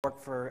Work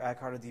for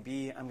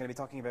CartoDB. I'm going to be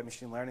talking about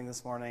machine learning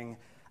this morning.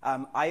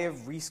 I have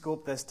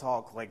rescoped this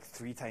talk like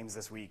 3 times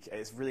this week.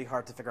 It's really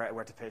hard to figure out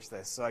where to pitch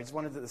this. So I just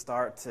wanted at the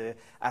start to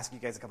ask you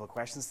guys a couple of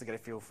questions to get a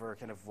feel for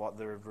kind of what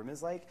the room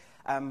is like.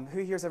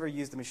 Who here's ever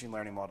used a machine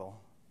learning model?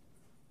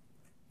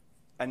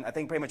 And I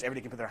think pretty much everybody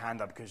can put their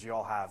hand up because you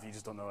all have. You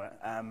just don't know it.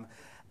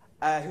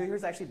 Who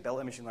here's actually built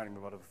a machine learning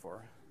model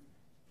before?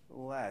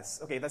 Less.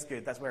 Okay, that's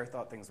good. That's where I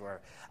thought things were.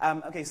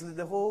 Okay, so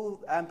the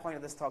whole point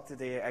of this talk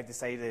today, I've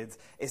decided,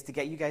 is to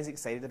get you guys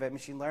excited about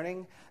machine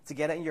learning, to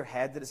get it in your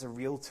head that it's a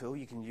real tool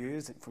you can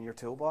use from your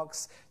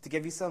toolbox, to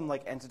give you some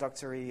like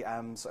introductory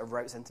sort of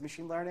routes into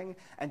machine learning,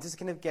 and just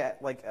kind of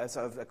get like a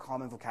sort of a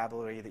common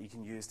vocabulary that you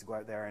can use to go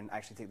out there and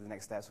actually take the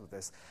next steps with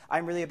this.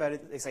 I'm really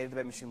excited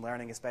about machine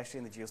learning, especially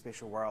in the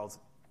geospatial world,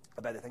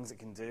 about the things it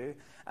can do,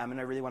 and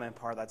I really want to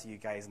impart that to you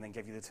guys and then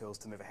give you the tools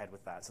to move ahead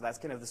with that. So that's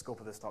kind of the scope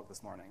of this talk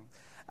this morning.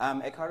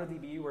 At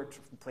CartoDB, we're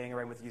playing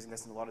around with using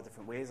this in a lot of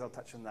different ways. I'll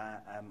touch on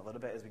that a little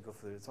bit as we go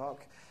through the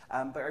talk.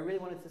 But I really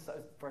wanted to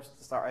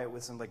first start out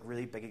with some like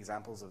really big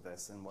examples of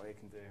this and what it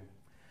can do.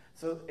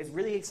 So it's a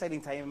really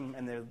exciting time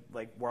in the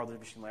world of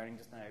machine learning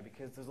just now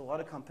because there's a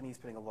lot of companies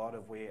putting a lot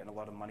of weight and a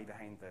lot of money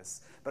behind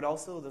this. But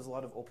also there's a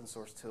lot of open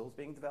source tools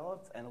being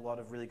developed and a lot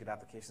of really good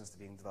applications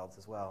being developed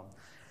as well.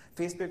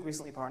 Facebook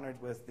recently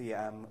partnered with the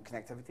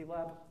Connectivity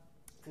Lab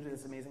to do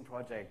this amazing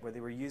project where they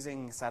were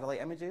using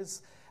satellite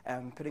images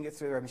and putting it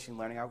through a machine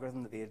learning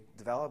algorithm that they had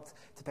developed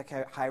to pick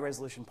out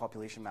high-resolution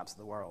population maps of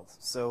the world.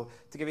 So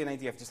to give you an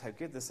idea of just how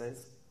good this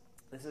is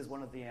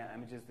one of the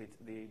images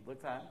they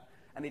looked at,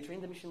 and they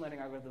trained the machine learning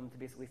algorithm to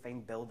basically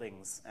find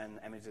buildings and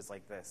images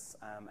like this,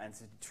 and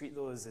to treat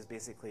those as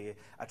basically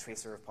a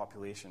tracer of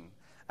population.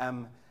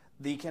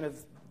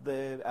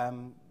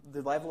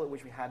 The level at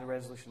which we had a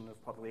resolution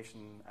of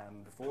population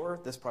before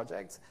this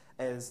project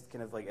is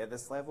kind of like at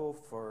this level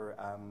for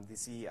the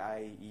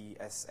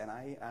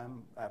CIESNI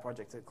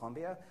project at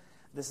Columbia.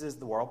 This is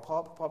the world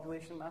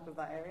population map of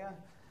that area.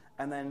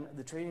 And then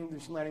the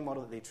machine learning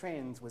model that they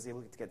trained was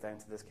able to get down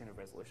to this kind of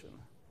resolution,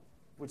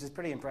 which is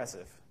pretty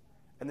impressive.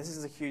 And this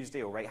is a huge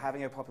deal, right?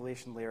 Having a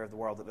population layer of the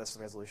world at this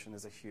resolution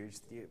is a huge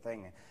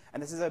thing.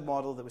 And this is a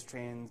model that was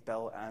trained,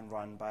 built, and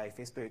run by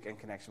Facebook in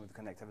connection with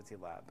the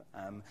Connectivity Lab.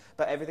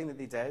 But everything that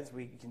they did,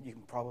 you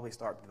can probably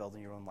start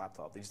building your own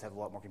laptop. They just have a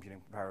lot more computing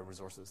power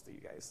resources than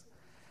you guys.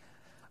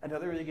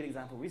 Another really good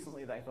example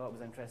recently that I thought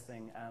was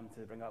interesting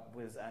to bring up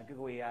was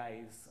Google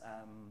AI's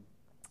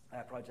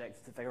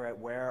project to figure out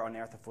where on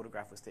Earth a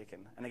photograph was taken.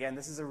 And again,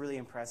 this is a really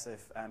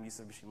impressive use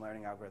of machine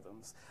learning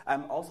algorithms.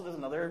 Also, there's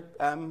another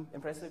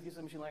impressive use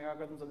of machine learning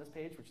algorithms on this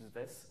page, which is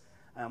this.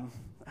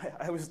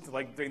 I was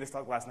like doing this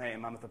talk last night,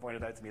 and Mammoth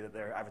pointed out to me that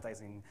they're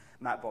advertising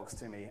Mapbox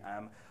to me.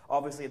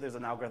 Obviously, there's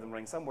an algorithm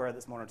running somewhere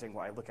that's monitoring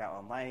what I look at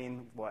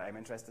online, what I'm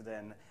interested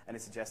in, and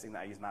it's suggesting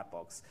that I use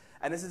Mapbox.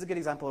 And this is a good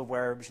example of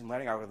where machine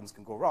learning algorithms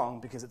can go wrong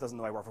because it doesn't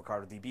know I work for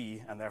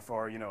CartoDB, and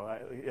therefore,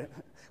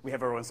 we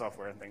have our own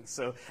software and things.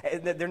 So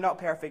they're not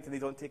perfect, and they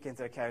don't take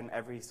into account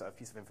every sort of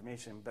piece of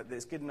information, but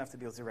it's good enough to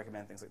be able to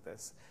recommend things like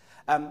this.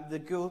 The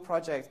Google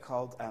project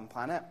called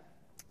Planet,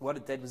 what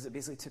it did was it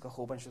basically took a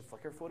whole bunch of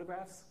Flickr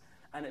photographs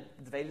and it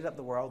divided up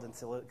the world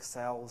into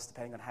cells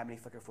depending on how many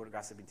Flickr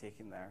photographs had been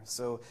taken there.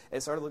 So it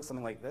sort of looks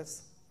something like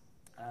this.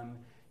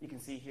 You can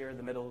see here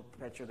the middle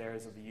picture there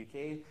is of the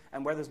UK,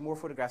 and where there's more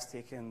photographs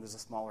taken, there's a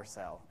smaller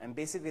cell. And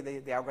basically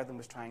the algorithm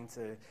was trying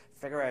to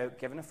figure out,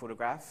 given a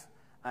photograph,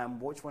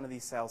 which one of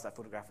these cells that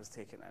photograph was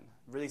taken in.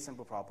 Really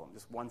simple problem,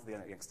 just one to the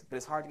next. But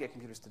it's hard to get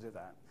computers to do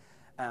that.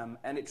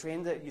 And it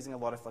trained it using a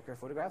lot of Flickr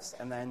photographs,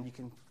 and then you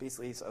can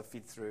basically sort of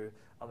feed through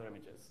other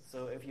images.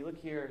 So if you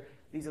look here,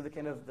 these are the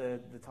kind of the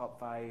top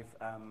 5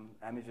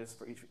 images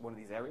for each one of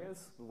these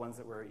areas, the ones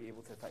that were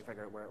able to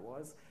figure out where it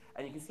was.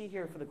 And you can see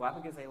here for the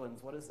Galapagos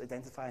Islands, what it's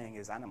identifying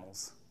is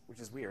animals, which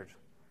is weird.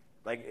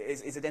 Like,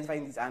 it's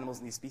identifying these animals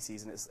and these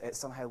species, and it's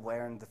somehow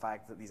learned the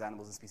fact that these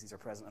animals and species are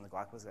present on the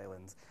Galapagos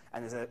Islands,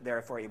 and is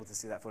therefore able to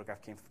see that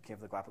photograph came from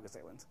the Galapagos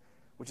Islands,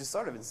 which is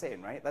sort of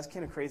insane, right? That's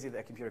kind of crazy that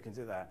a computer can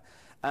do that.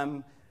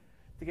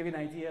 To give you an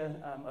idea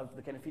of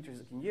the kind of features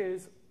it can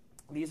use,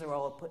 these are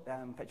all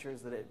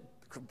pictures that it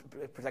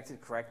predicted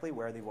correctly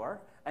where they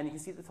were. And you can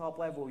see at the top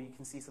level, you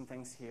can see some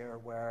things here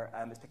where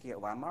it's picking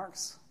out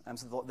landmarks.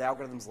 So the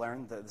algorithm's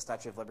learned the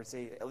Statue of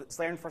Liberty. It's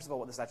learned, first of all,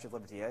 what the Statue of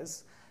Liberty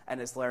is, and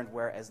it's learned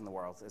where it is in the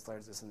world. It's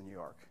learned this in New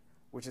York,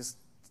 which is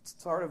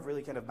sort of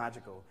really kind of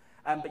magical.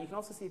 But you can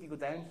also see if you go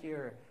down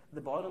here,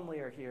 the bottom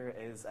layer here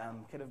is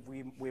kind of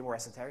way more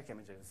esoteric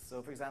images.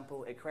 So for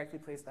example, it correctly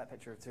placed that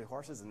picture of 2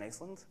 horses in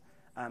Iceland,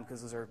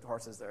 because those are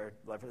horses that are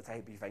the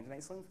type you find in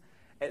Iceland.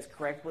 It's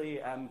correctly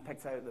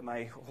picked out that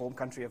my home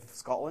country of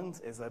Scotland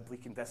is a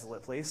bleak and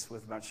desolate place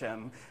with much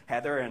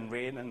heather and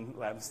rain and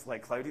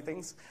like cloudy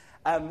things.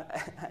 And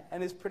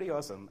it's pretty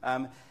awesome.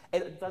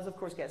 It does, of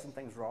course, get some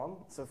things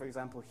wrong. So, for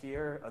example,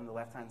 here on the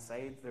left-hand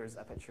side, there's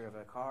a picture of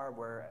a car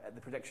where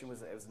the prediction was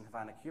that it was in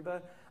Havana,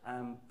 Cuba,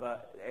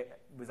 but it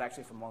was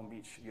actually from Long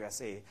Beach,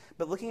 USA.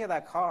 But looking at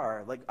that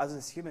car, like us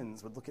as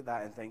humans would look at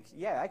that and think,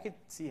 yeah, I could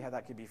see how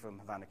that could be from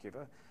Havana,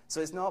 Cuba. So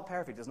it's not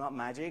perfect, it's not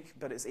magic,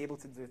 but it's able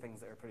to do things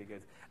that are pretty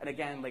good. And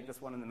again, like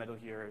this one in the middle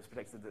here is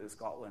predicted that it's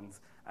Scotland,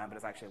 but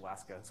it's actually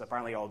Alaska. So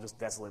apparently all just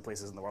desolate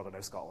places in the world are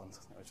now Scotland,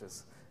 which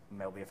is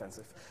mildly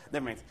offensive.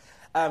 Never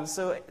mind.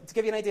 So to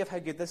give you an idea of how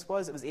good this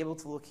was, it was able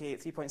to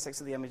locate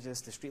 3.6 of the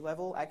images to street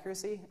level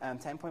accuracy,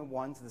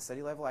 10.1 to the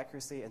city level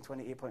accuracy, and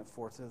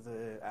 28.4 to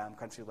the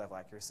country level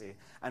accuracy,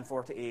 and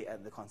 4 to 8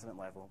 at the continent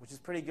level, which is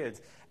pretty good.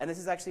 And this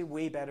is actually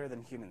way better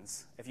than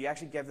humans. If you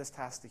actually give this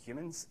task to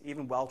humans,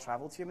 even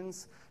well-traveled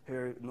humans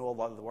who know a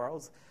lot of the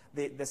world,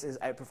 this is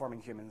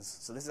outperforming humans.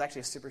 So this is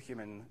actually a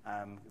superhuman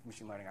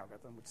machine learning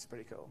algorithm, which is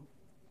pretty cool.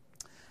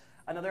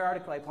 Another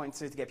article I point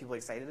to get people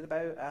excited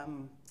about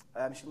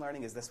machine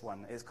learning is this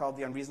one. It's called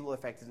The Unreasonable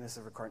Effectiveness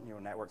of Recurrent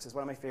Neural Networks. It's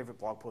one of my favorite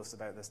blog posts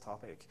about this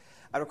topic.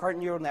 A recurrent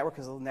neural network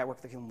is a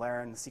network that can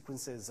learn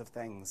sequences of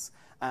things.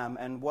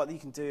 And what you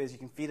can do is you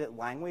can feed it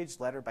language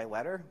letter by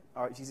letter,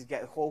 or you can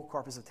get a whole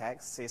corpus of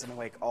text, say something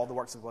like all the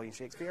works of William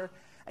Shakespeare,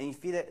 and you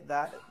feed it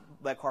that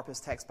corpus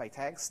text by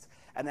text,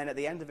 and then at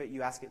the end of it,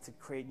 you ask it to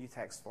create new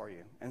text for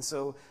you. And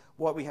so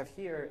what we have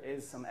here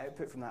is some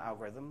output from that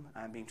algorithm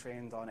being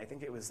trained on, I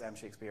think it was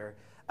Shakespeare.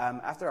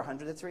 After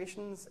 100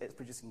 iterations, it's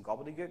producing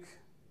gobbledygook.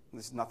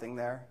 There's nothing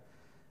there.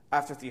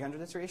 After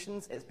 300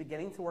 iterations, it's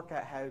beginning to work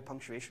out how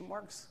punctuation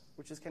works,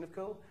 which is kind of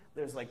cool.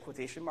 There's like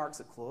quotation marks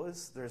at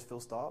close. There's full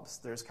stops.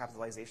 There's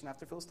capitalization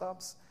after full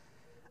stops.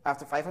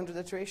 After 500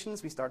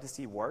 iterations, we start to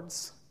see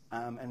words.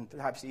 And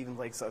perhaps even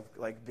like sort of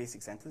like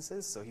basic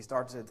sentences. So he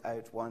started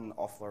out one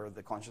offler,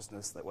 the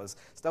consciousness that was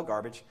still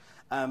garbage.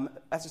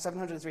 After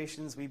 700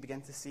 iterations, we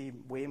begin to see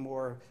way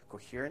more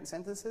coherent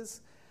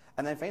sentences.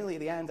 And then finally,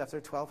 at the end, after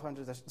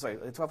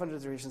 1,200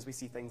 iterations, we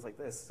see things like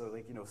this. So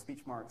like,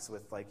 speech marks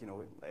with like,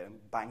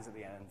 bangs at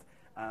the end.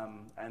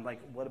 And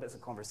like little bits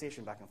of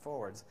conversation back and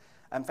forwards.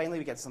 And finally,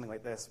 we get to something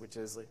like this, which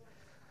is like,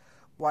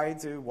 why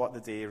do what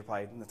the day,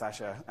 replied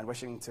Natasha, and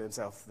wishing to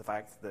himself the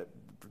fact that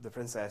the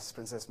Princess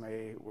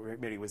Mary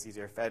was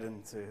easier fed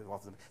into all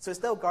of them. So it's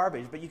still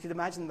garbage, but you could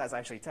imagine that's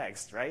actually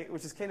text, right?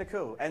 Which is kind of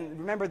cool. And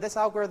remember, this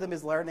algorithm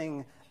is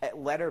learning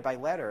letter by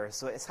letter,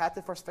 so it's had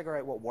to first figure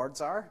out what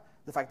words are,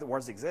 the fact that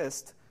words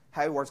exist,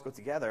 how words go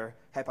together,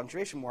 how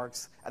punctuation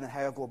works, and then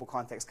how a global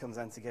context comes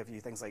in to give you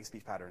things like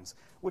speech patterns,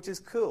 which is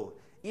cool.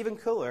 Even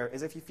cooler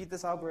is if you feed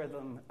this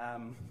algorithm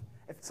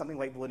something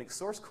like the Linux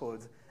source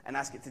code and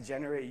ask it to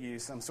generate you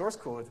some source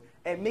code,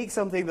 it makes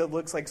something that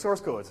looks like source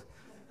code.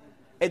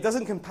 It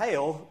doesn't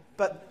compile,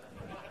 but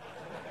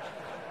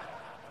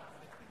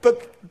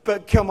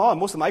come on,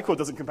 most of my code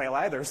doesn't compile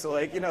either. So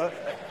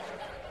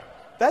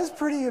that's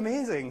pretty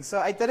amazing. So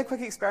I did a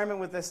quick experiment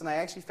with this, and I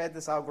actually fed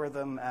this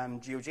algorithm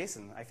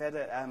GeoJSON. I fed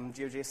it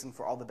GeoJSON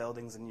for all the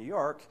buildings in New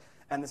York,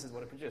 and this is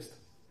what it produced.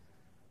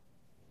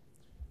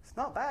 It's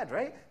not bad,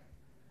 right?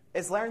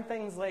 It's learned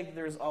things like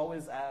there's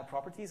always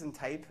properties and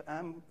type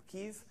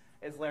keys.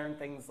 It's learned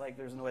things like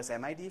there's an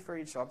OSM ID for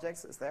each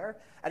object that's there.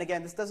 And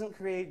again, this doesn't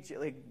create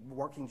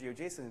working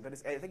GeoJSON, but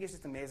I think it's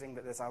just amazing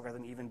that this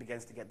algorithm even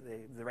begins to get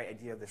the right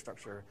idea of the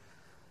structure.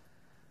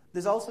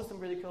 There's also some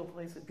really cool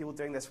people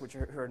doing this who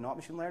are not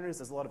machine learners.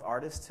 There's a lot of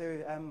artists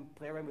who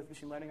play around with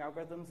machine learning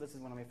algorithms. This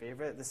is one of my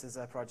favorite. This is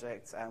a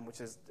project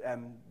which is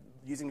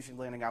using machine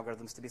learning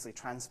algorithms to basically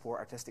transport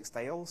artistic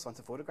styles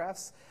onto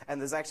photographs.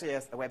 And there's actually a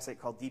website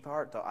called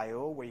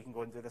deepart.io where you can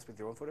go and do this with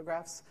your own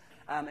photographs.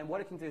 And what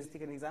it can do is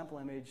take an example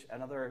image,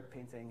 another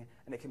painting,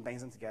 and it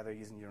combines them together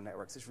using neural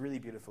networks. It's really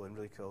beautiful and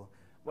really cool.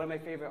 One of my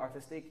favorite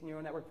artistic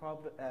neural network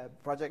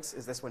projects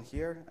is this one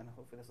here, and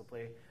hopefully this will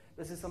play.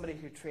 This is somebody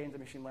who trained a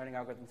machine learning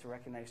algorithm to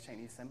recognize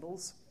Chinese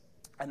symbols,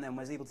 and then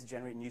was able to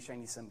generate new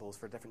Chinese symbols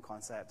for different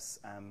concepts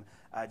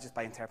just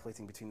by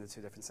interpolating between the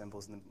two different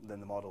symbols in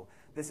the model.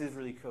 This is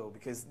really cool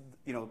because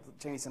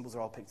Chinese symbols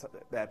are all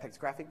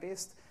pictographic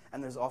based,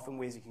 and there's often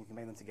ways you can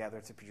combine them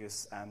together to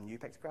produce new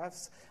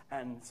pictographs.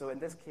 And so in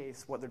this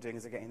case, what they're doing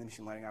is they're getting the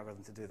machine learning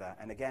algorithm to do that.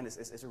 And again,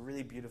 it's a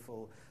really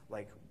beautiful,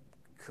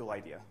 cool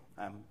idea.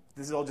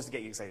 This is all just to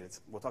get you excited.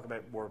 We'll talk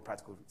about more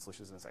practical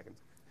solutions in a second.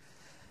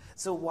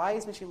 So why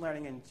is machine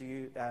learning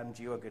and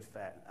Geo a good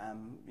fit?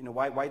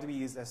 Why do we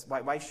use this?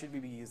 Why should we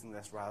be using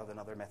this rather than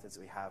other methods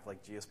that we have,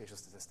 like geospatial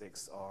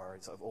statistics or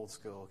sort of old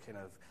school kind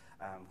of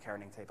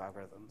kerning type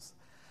algorithms?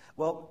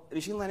 Well,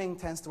 machine learning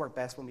tends to work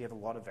best when we have a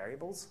lot of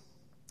variables.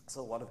 So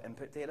a lot of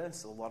input data,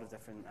 so a lot of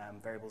different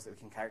variables that we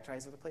can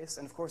characterize with a place.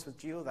 And of course, with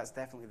Geo, that's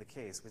definitely the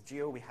case. With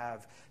Geo, we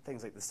have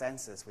things like the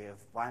census, we have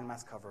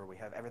landmass cover, we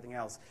have everything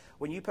else.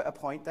 When you put a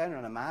point down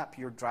on a map,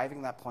 you're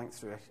driving that point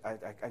through an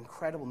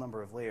incredible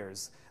number of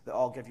layers that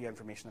all give you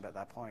information about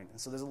that point. And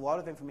so there's a lot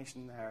of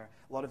information there,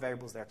 a lot of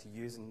variables there to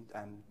use in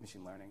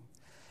machine learning.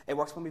 It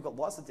works when we've got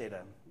lots of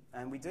data,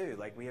 and we do.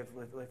 We have,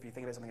 if you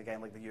think about something again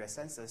like the US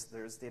Census,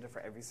 there's data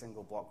for every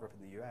single block group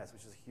in the US,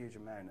 which is a huge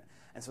amount.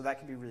 And so that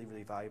can be really,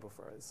 really valuable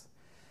for us.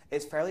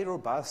 It's fairly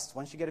robust.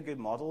 Once you get a good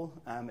model,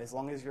 as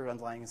long as your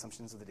underlying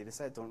assumptions of the data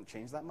set don't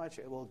change that much,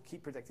 it will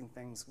keep predicting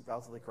things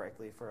relatively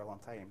correctly for a long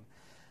time.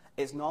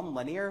 It's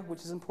non-linear, which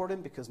is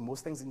important because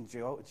most things in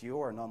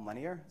Geo are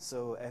non-linear.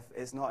 So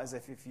it's not as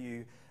if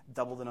you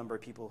double the number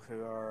of people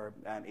who are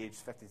aged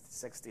 50 to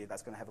 60,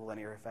 that's going to have a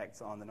linear effect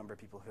on the number of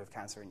people who have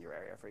cancer in your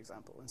area, for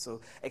example. And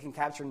so it can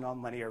capture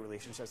non-linear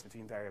relationships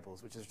between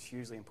variables, which is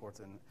hugely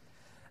important.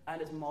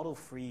 And it's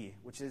model-free,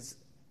 which is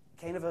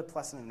kind of a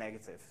plus and a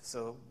negative.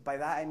 So by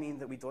that I mean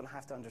that we don't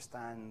have to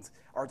understand,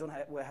 or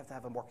we have to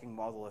have a working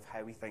model of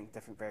how we think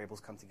different variables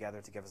come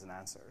together to give us an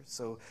answer.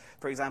 So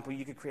for example,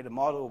 you could create a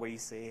model where you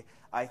say,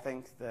 I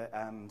think that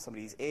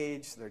somebody's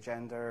age, their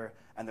gender,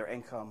 and their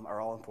income are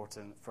all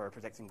important for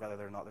predicting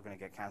whether or not they're going to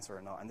get cancer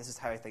or not. And this is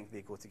how I think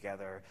they go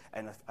together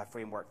in a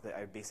framework that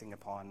I'm basing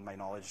upon my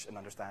knowledge and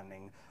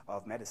understanding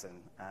of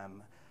medicine.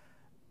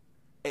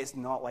 It's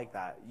not like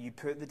that. You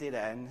put the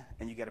data in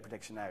and you get a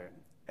prediction out.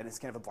 And it's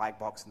kind of a black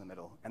box in the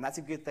middle. And that's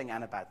a good thing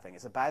and a bad thing.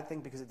 It's a bad thing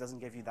because it doesn't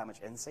give you that much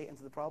insight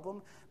into the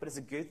problem, but it's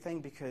a good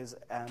thing because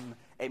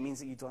it means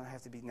that you don't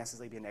have to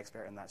necessarily be an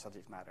expert in that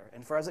subject matter.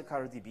 And for us at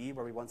CartoDB,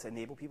 where we want to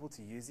enable people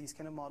to use these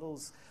kind of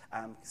models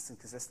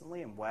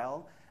consistently and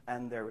well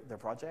and their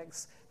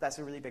projects, that's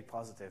a really big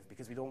positive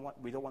because we don't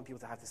want people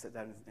to have to sit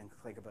down and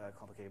think about a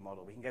complicated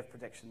model. We can give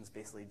predictions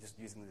basically just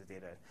using the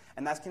data.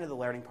 And that's kind of the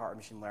learning part of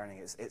machine learning.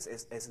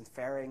 It's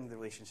inferring the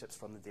relationships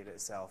from the data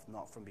itself,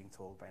 not from being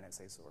told by an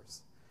outside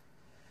source.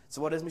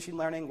 So what is machine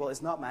learning? Well,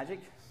 it's not magic.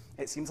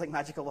 It seems like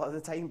magic a lot of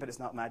the time, but it's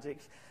not magic.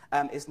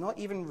 It's not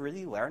even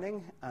really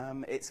learning.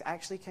 It's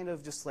actually kind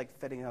of just like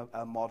fitting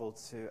a model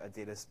to a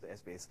data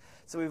space.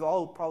 So we've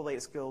all probably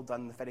at school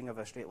done the fitting of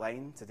a straight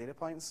line to data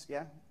points,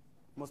 yeah?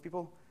 Most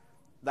people?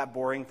 That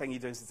boring thing you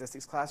do in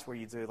statistics class where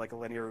you do like a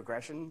linear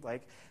regression.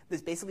 Like,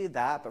 it's basically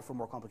that, but for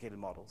more complicated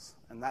models.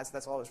 And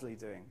that's all it's really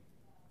doing.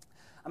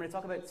 I'm going to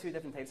talk about two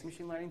different types of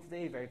machine learning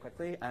today very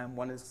quickly.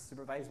 One is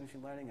supervised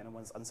machine learning and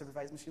one is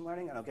unsupervised machine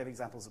learning, and I'll give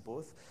examples of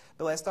both.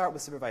 But let's start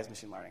with supervised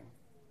machine learning.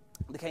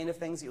 The kind of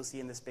things you'll see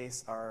in this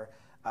space are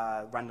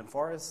random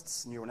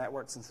forests, neural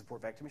networks, and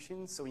support vector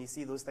machines. So when you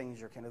see those things,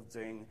 you're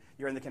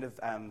in the kind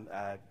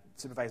of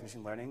supervised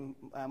machine learning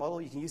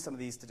model. You can use some of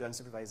these to do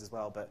unsupervised as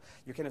well, but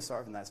you're kind of sort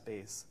of in that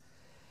space.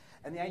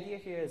 And the idea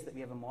here is that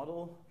we have a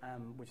model,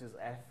 which is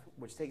F,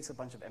 which takes a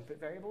bunch of input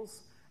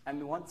variables. And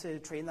we want to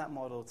train that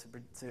model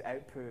to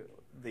output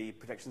the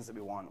predictions that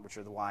we want, which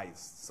are the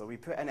Ys. So we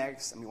put in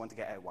X, and we want to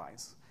get out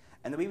Ys.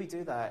 And the way we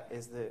do that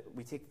is that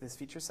we take this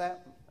feature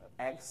set,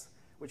 X,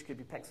 which could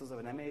be pixels of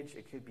an image.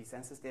 It could be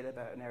census data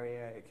about an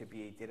area. It could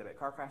be data about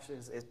car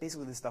crashes. It's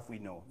basically the stuff we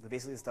know,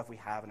 basically the stuff we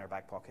have in our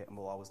back pocket and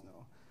we'll always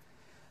know.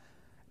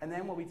 And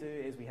then what we do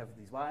is we have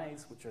these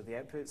Ys, which are the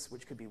outputs,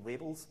 which could be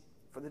labels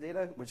for the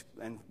data,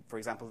 and for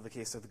example, in the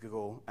case of the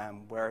Google,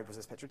 where was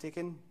this picture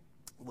taken?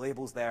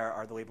 Labels there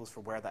are the labels for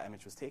where that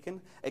image was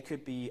taken. It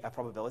could be a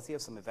probability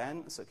of some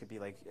event, so it could be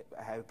like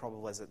how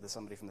probable is it that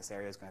somebody from this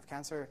area is going to have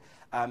cancer.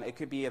 It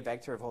could be a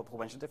vector of a whole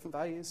bunch of different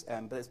values,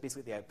 but it's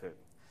basically the output.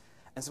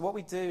 And so what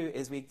we do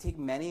is we take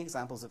many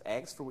examples of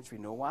X for which we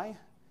know Y.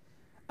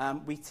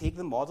 We take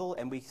the model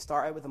and we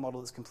start out with a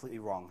model that's completely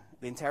wrong.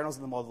 The internals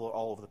of the model are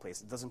all over the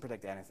place. It doesn't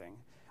predict anything.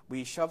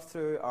 We shove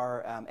through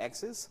our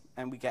X's,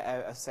 and we get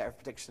out a set of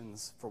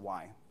predictions for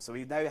Y. So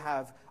we now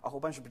have a whole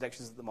bunch of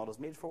predictions that the model's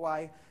made for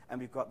Y, and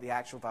we've got the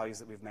actual values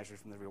that we've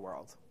measured from the real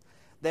world.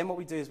 Then what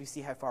we do is we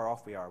see how far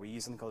off we are. We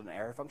use something called an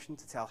error function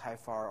to tell how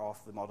far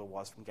off the model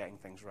was from getting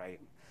things right.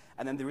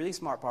 And then the really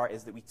smart part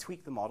is that we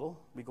tweak the model.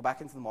 We go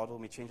back into the model,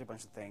 and we change a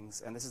bunch of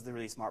things. And this is the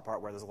really smart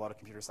part where there's a lot of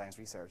computer science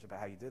research about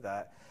how you do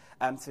that,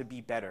 to be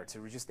better,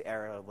 to reduce the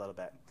error a little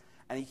bit.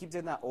 And you keep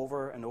doing that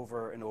over and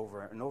over and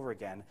over and over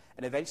again.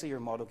 And eventually your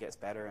model gets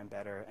better and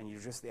better, and you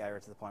reduce the error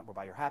to the point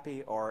whereby you're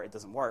happy, or it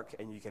doesn't work,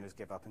 and you can just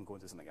give up and go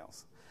and do something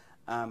else.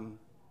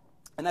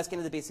 And that's kind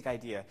of the basic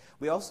idea.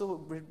 We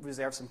also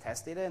reserve some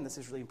test data, and this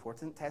is really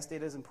important. Test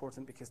data is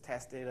important because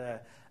test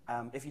data,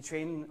 if you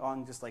train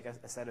on just like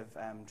a set of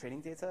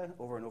training data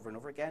over and over and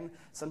over again,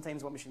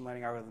 sometimes what machine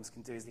learning algorithms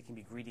can do is they can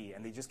be greedy,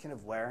 and they just kind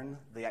of learn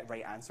the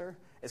right answer.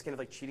 It's kind of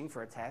like cheating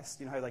for a test.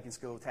 You know how like in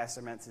school tests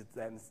are meant to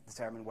then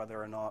determine whether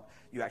or not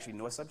you actually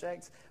know a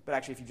subject, but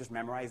actually if you just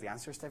memorize the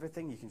answers to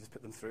everything, you can just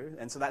put them through.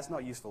 And so that's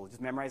not useful. Just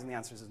memorizing the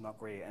answers is not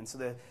great. And so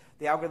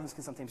the algorithms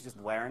can sometimes just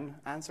learn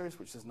answers,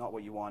 which is not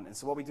what you want. And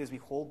so what we do is we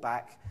hold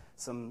back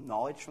some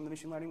knowledge from the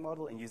machine learning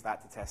model and use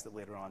that to test it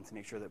later on to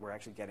make sure that we're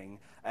actually getting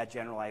a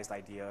generalized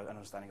idea and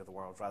understanding of the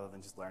world rather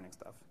than just learning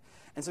stuff.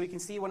 And so we can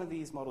see one of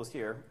these models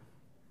here.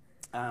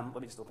 Let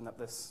me just open up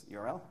this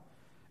URL.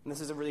 And this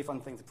is a really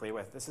fun thing to play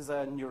with. This is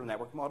a neural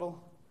network model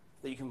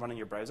that you can run in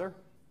your browser.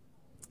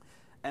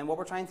 And what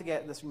we're trying to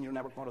get this neural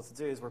network model to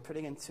do is we're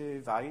putting in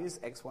two values,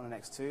 x1 and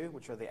x2,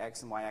 which are the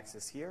x and y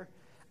axis here.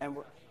 And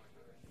we're,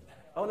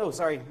 oh no,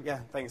 sorry, yeah,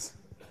 thanks.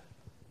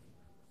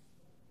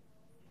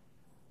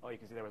 Oh, you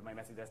can see there with my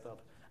messy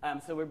desktop.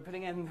 So we're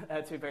putting in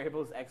two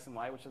variables, x and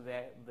y, which are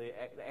the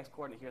x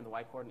coordinate here and the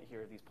y coordinate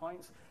here of these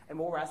points. And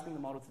what we're asking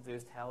the model to do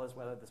is tell us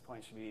whether this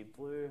point should be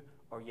blue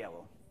or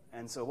yellow.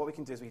 And so what we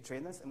can do is we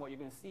train this, and what you're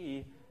going to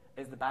see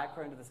is the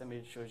background of this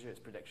image shows you its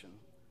prediction.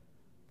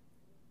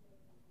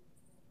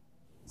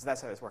 So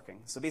that's how it's working.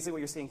 So basically what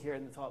you're seeing here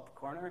in the top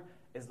corner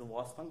is the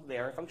loss function, the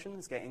error function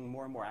is getting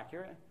more and more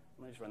accurate.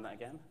 Let me just run that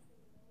again.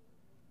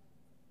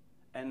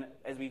 And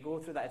as we go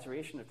through that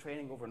iteration of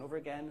training over and over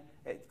again,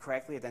 it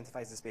correctly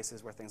identifies the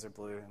spaces where things are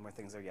blue and where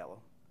things are yellow.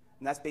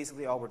 And that's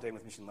basically all we're doing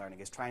with machine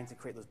learning, is trying to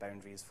create those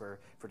boundaries for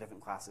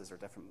different classes or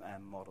different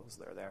models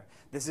that are there.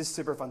 This is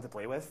super fun to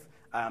play with.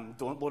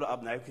 Don't load it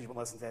up now because you won't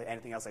listen to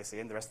anything else I say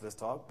in the rest of this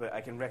talk, but I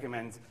can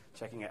recommend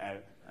checking it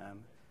out.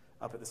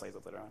 I'll put the slides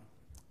up later on.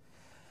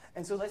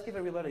 And so let's give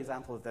a real world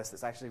example of this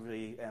that's actually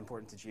really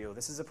important to Geo.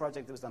 This is a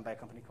project that was done by a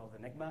company called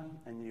Enigma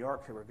in New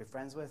York, who we're good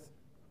friends with.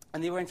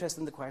 And they were interested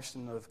in the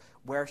question of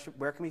where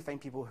can we find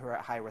people who are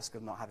at high risk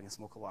of not having a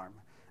smoke alarm?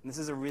 And this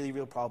is a really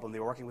real problem. They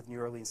were working with New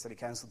Orleans City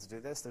Council to do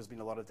this. There's been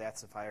a lot of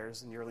deaths of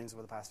fires in New Orleans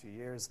over the past few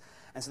years.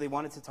 And so they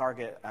wanted to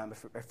target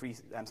a free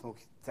smoke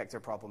detector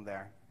problem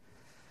there.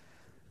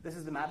 This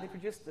is the map they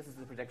produced. This is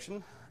the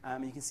prediction.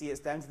 You can see it's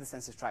down to the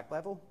census tract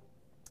level.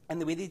 And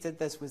the way they did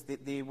this was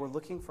they were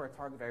looking for a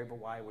target variable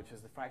Y, which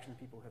is the fraction of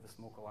people who have a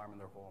smoke alarm in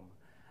their home.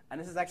 And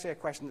this is actually a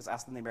question that's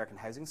asked in the American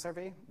Housing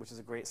Survey, which is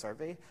a great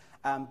survey.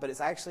 But it's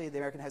actually, the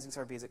American Housing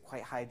Survey is at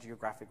quite high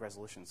geographic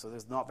resolution. So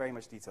there's not very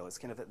much detail. It's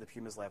kind of at the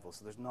PUMA's level.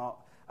 So there's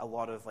not a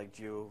lot of like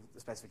geo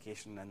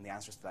specification and the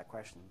answers to that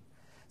question.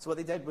 So what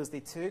they did was they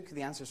took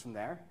the answers from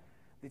there.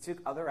 They took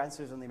other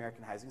answers in the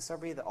American Housing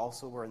Survey that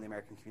also were in the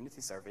American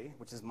Community Survey,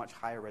 which is much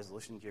higher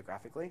resolution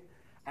geographically.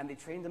 And they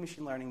trained a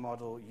machine learning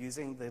model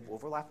using the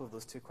overlap of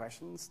those two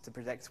questions to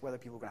predict whether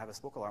people were going to have a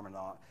smoke alarm or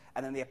not.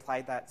 And then they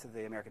applied that to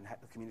the American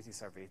Community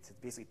Survey to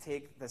basically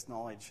take this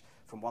knowledge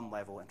from one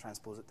level and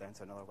transpose it down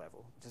to another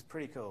level, which is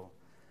pretty cool.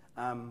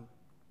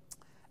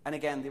 And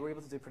again, they were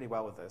able to do pretty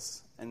well with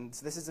this. And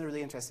so this is a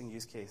really interesting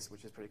use case,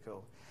 which is pretty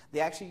cool. They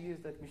actually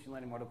used a machine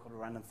learning model called a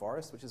random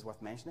forest, which is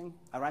worth mentioning.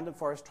 A random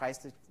forest tries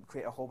to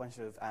create a whole bunch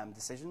of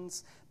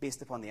decisions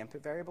based upon the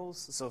input variables.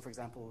 So for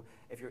example,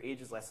 if your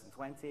age is less than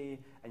 20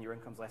 and your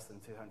income's less than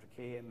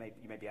 200K,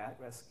 you might be at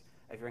risk.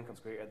 If your income's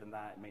greater than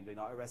that, it might be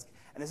not at risk.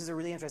 And this is a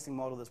really interesting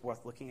model that's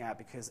worth looking at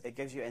because it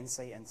gives you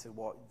insight into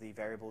what the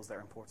variables that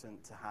are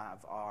important to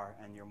have are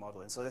in your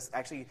model. And so this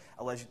actually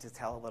allows you to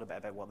tell a little bit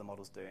about what the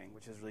model's doing,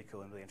 which is really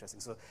cool and really interesting.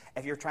 So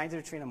if you're trying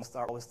to train a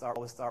model, always start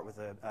with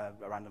a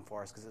random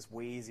forest because it's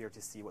way easier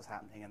to see what's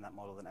happening in that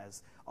model than it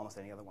is almost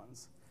any other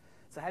ones.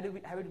 So how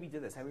would we do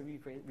this? How would we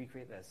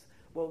recreate this?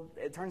 Well,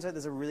 it turns out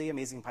there's a really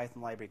amazing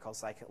Python library called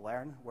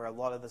Scikit-Learn where a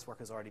lot of this work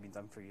has already been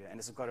done for you. And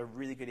it's got a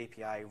really good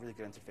API, really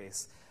good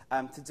interface.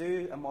 To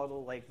do a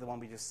model like the one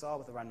we just saw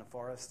with the random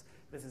forest,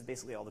 this is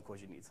basically all the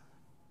code you need,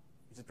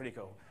 which is pretty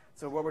cool.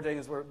 So what we're doing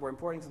is we're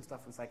importing some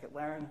stuff from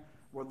Scikit-Learn.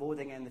 We're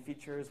loading in the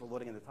features. We're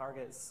loading in the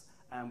targets.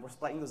 We're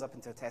splitting those up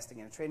into a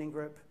testing and a training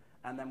group.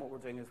 And then what we're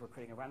doing is we're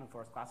creating a random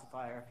forest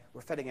classifier.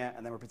 We're fitting it,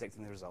 and then we're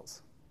predicting the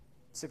results.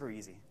 Super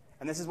easy.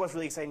 And this is what's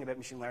really exciting about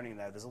machine learning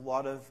now. There's a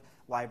lot of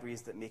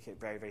libraries that make it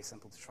very, very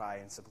simple to try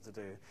and simple to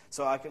do.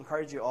 So I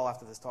encourage you all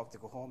after this talk to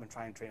go home and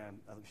try and train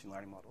a machine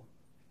learning model.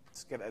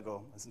 Just give it a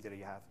go and some data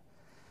you have.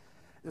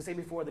 As I was saying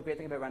before, the great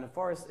thing about random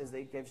forest is that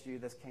it gives you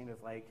this kind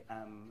of like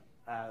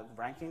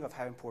ranking of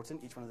how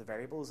important each one of the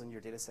variables in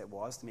your data set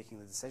was to making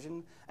the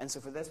decision. And so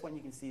for this one,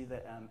 you can see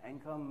that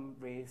income,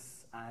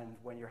 race, and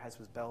when your house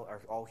was built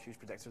are all huge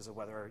predictors of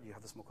whether you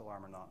have a smoke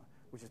alarm or not,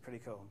 which is pretty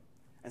cool.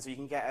 And so you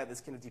can get out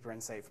this kind of deeper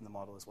insight from the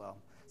model as well.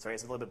 Sorry,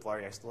 it's a little bit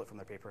blurry. I stole it from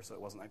their paper, so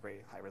it wasn't a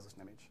great high-resolution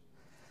image.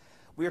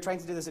 We are trying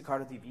to do this at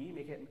CartoDB,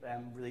 make it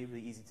really,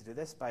 really easy to do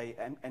this by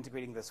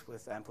integrating this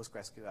with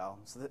PostgreSQL.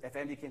 So that if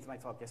anybody came to my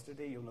talk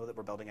yesterday, you'll know that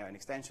we're building out an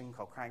extension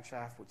called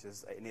Crankshaft, which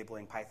is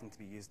enabling Python to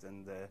be used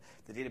in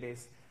the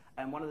database.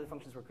 And one of the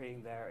functions we're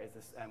creating there is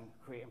this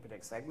create and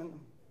predict segment.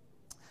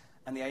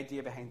 And the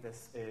idea behind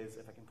this is,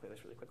 if I can play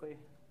this really quickly.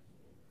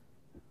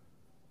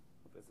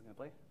 Hope this is going to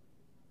play.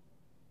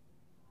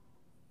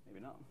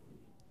 Maybe not.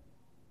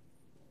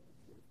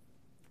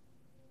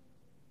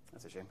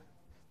 That's a shame.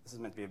 This is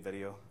meant to be a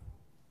video.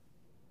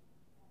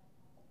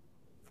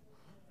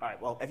 All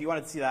right, well, if you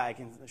wanted to see that, I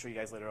can show you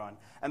guys later on.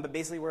 But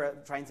basically, we're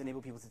trying to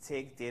enable people to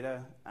take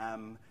data,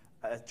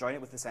 join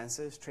it with the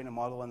census, train a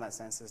model on that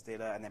census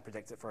data, and then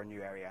predict it for a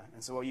new area.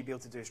 And so what you'd be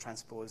able to do is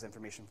transpose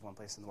information from one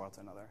place in the world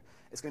to another.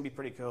 It's going to be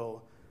pretty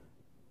cool.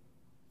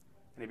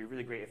 And it'd be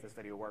really great if this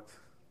video worked.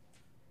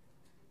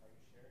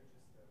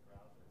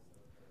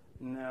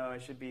 No,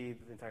 it should be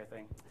the entire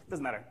thing.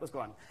 Doesn't matter. Let's go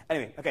on.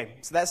 Anyway, okay,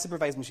 so that's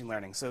supervised machine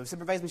learning. So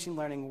supervised machine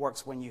learning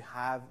works when you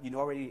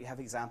already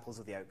have examples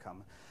of the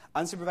outcome.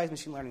 Unsupervised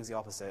machine learning is the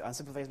opposite.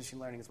 Unsupervised machine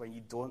learning is when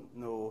you don't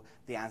know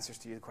the answers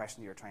to the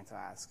question you're trying to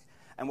ask.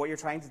 And what you're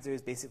trying to do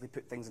is basically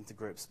put things into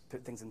groups,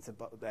 put things into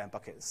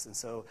buckets. And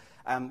so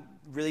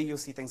really you'll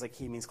see things like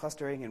k-means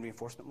clustering and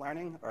reinforcement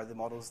learning are the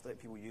models that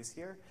people use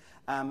here.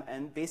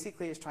 And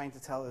basically it's trying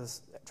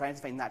to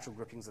find natural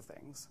groupings of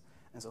things.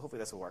 And so hopefully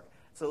this will work.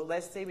 So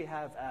let's say we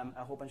have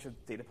a whole bunch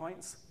of data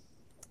points.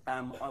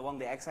 Along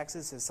the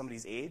x-axis is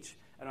somebody's age,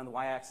 and on the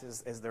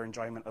y-axis is their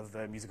enjoyment of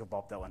the music of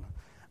Bob Dylan.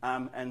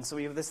 And so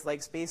we have this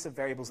like space of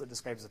variables that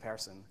describes a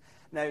person.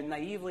 Now,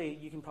 naively,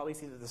 you can probably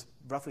see that there's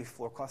roughly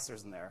 4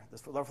 clusters in there.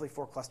 There's roughly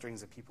 4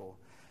 clusterings of people.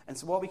 And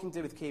so what we can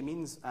do with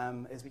k-means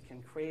is we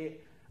can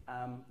create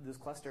those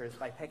clusters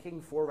by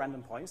picking 4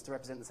 random points to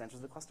represent the centers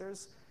of the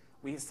clusters.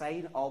 We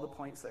assign all the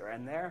points that are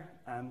in there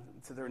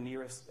to their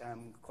nearest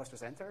cluster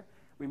center.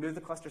 We move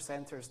the cluster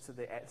centers to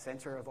the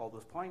center of all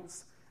those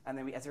points, and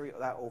then we iterate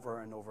that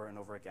over and over and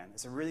over again.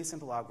 It's a really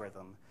simple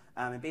algorithm.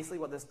 And basically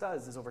what this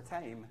does is over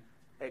time,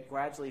 it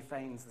gradually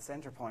finds the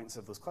center points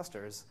of those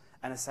clusters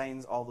and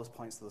assigns all those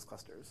points to those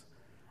clusters.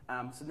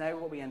 So now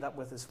what we end up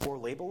with is 4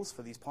 labels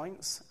for these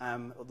points.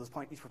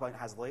 Each point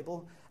has a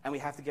label, and we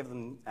have to give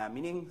them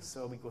meaning.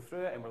 So we go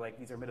through it, and we're like,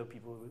 these are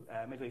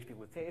middle-aged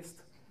people with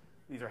taste.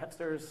 These are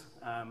hipsters.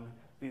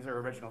 These are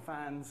original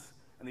fans.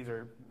 And these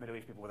are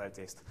middle-aged people without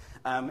taste.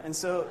 And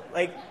so,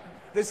 like,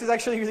 this is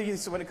actually really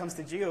useful when it comes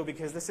to geo,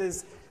 because this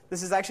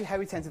is actually how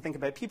we tend to think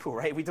about people,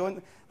 right? We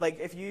don't, like,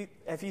 if you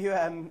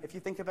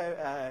think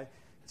about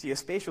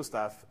geospatial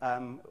stuff,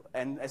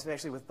 and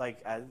especially with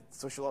like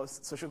social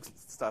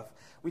stuff,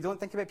 we don't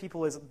think about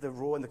people as the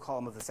row in the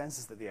column of the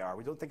census that they are.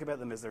 We don't think about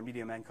them as their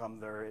medium income,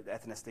 their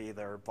ethnicity,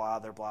 their blah,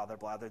 their blah, their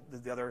blah,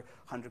 the other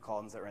 100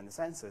 columns that are in the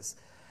census.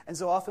 And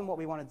so often what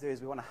we want to do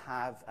is we want to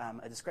have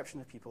a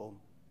description of people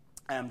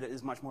that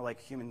is much more like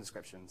a human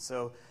description.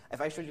 So if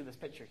I showed you this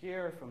picture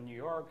here from New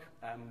York,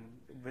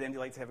 would anybody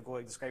like to have a go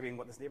at describing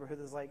what this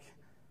neighborhood is like?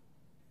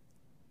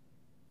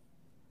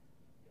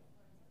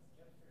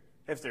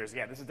 Hipsters,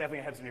 yeah, this is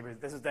definitely a hipster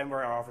neighborhood. This is down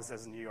where our office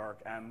is in New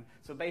York.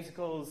 So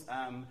bicycles,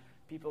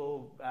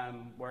 people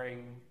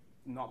wearing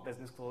not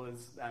business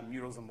clothes,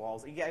 murals on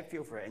walls. You get a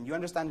feel for it, and you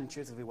understand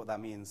intuitively what that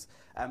means.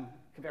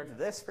 Compared to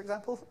this, for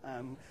example,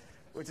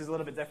 which is a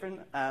little bit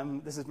different.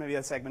 This is maybe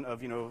a segment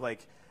of,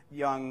 like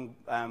young,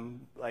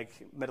 like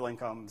middle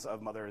incomes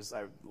of mothers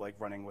out like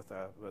running with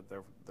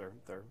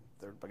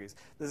their buggies.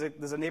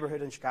 There's a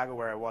neighborhood in Chicago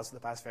where I was for the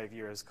past 5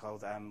 years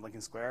called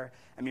Lincoln Square,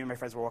 and me and my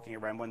friends were walking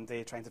around one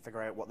day trying to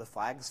figure out what the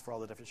flags for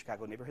all the different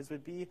Chicago neighborhoods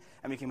would be,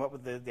 and we came up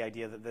with the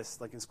idea that this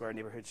Lincoln Square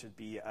neighborhood should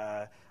be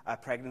a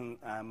pregnant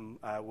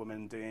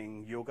woman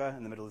doing yoga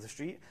in the middle of the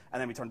street,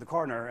 and then we turned the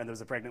corner and there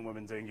was a pregnant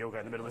woman doing yoga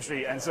in the middle of the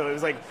street, and so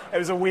it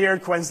was a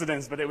weird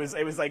coincidence, but it was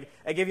like,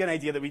 it gave you an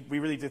idea that we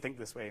really do think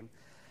this way.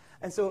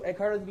 And so at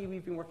CartoDB,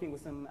 we've been working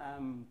with some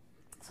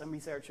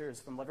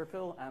researchers from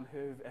Liverpool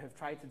who have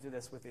tried to do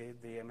this with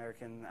the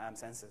American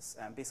census,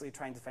 basically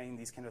trying to find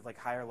these kind of like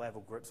higher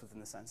level groups within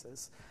the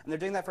census. And they're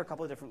doing that for a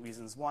couple of different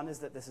reasons. One is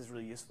that this is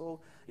really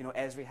useful.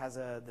 Esri has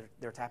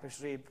their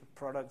tapestry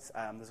product.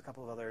 There's a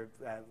couple of other,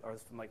 or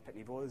from like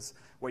Pitney Bowes,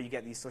 where you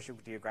get these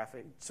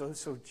socio-geographic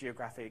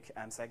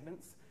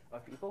segments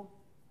of people.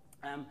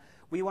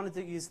 We wanted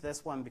to use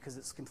this one because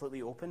it's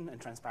completely open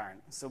and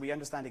transparent. So we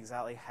understand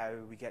exactly how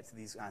we get to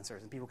these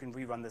answers, and people can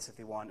rerun this if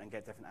they want and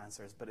get different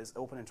answers, but it's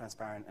open and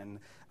transparent and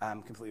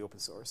completely open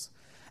source.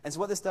 And so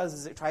what this does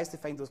is it tries to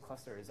find those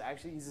clusters. It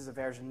actually uses a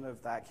version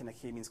of that kind of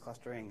k-means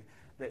clustering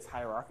that's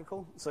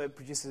hierarchical. So it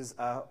produces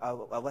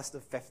a list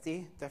of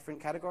 50 different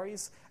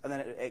categories, and then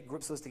it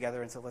groups those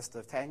together into a list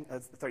of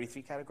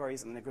 33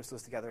 categories, and then it groups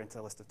those together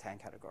into a list of 10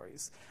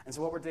 categories. And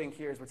so what we're doing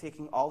here is we're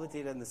taking all the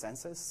data in the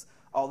census,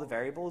 all the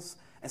variables.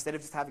 Instead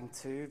of just having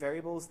 2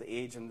 variables, the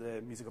age and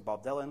the music of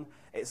Bob Dylan,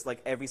 it's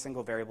like every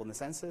single variable in the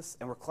census,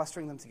 and we're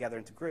clustering them together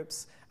into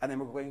groups, and then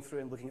we're going through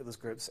and looking at those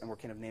groups, and we're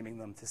kind of naming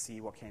them to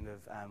see what kind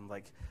of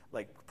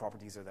like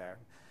properties are there.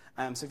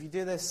 So if you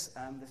do this,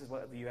 this is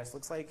what the US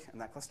looks like in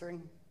that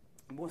clustering.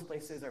 Most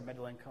places are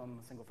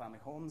middle-income, single-family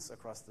homes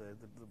across the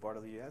border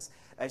of the US.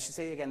 I should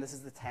say, again, this is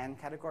the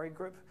 10-category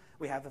group.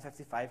 We have a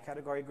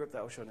 55-category group that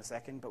I'll show in a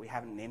second, but we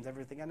haven't named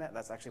everything in it.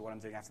 That's actually what I'm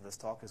doing after this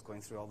talk, is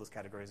going through all those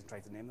categories and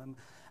trying to name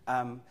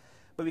them.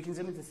 But we can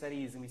zoom into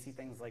cities, and we see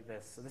things like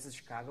this. So this is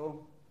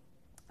Chicago.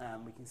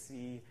 We can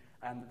see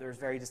there's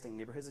very distinct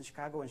neighborhoods in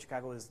Chicago, and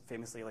Chicago is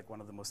famously like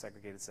one of the most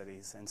segregated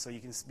cities. And so you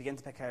can begin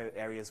to pick out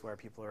areas where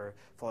people are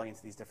falling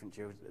into these different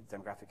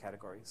demographic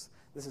categories.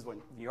 This is what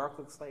New York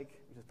looks like,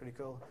 which is pretty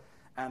cool.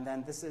 And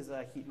then this is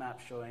a heat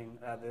map showing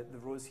the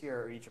rows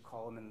here are each a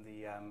column in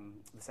the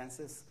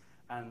census,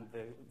 and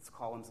the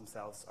columns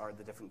themselves are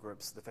the different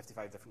groups, the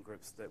 55 different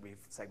groups that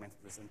we've segmented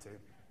this into.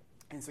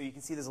 And so you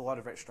can see there's a lot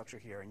of rich structure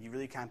here, and you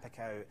really can pick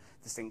out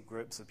distinct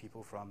groups of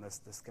people from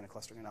this kind of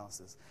clustering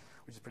analysis,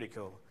 which is pretty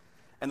cool.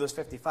 And those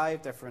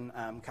 55 different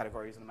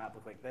categories on the map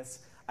look like this.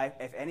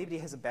 If anybody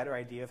has a better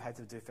idea of how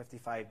to do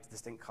 55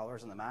 distinct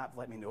colors on the map,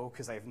 let me know,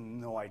 because I have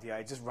no idea.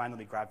 I just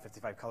randomly grabbed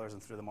 55 colors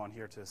and threw them on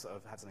here to sort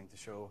of have something to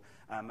show.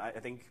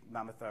 I think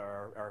Mammoth,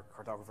 our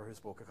cartographer who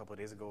spoke a couple of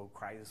days ago,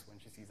 cries when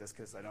she sees this,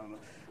 because I don't know,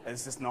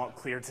 it's just not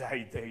clear to how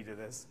you do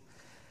this.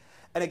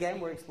 And again,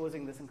 we're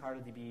exposing this in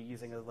CartoDB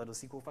using a little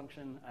SQL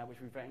function, which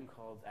we've written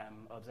called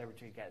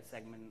observatory get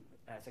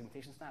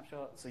segmentation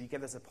snapshot. So you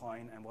give this a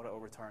point, and what it will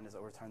return is it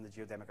will return the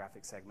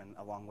geodemographic segment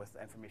along with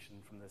information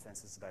from the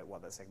census about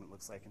what that segment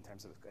looks like in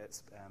terms of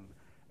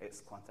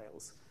its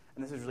quantiles.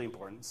 And this is really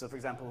important. So for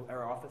example,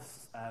 our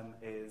office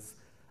is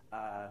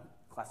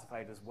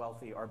classified as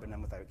wealthy, urban,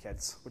 and without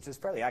kids, which is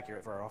fairly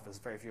accurate for our office.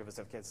 Very few of us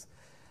have kids.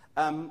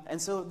 And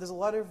so there's a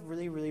lot of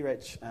really, really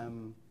rich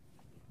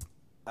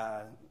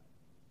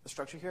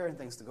structure here and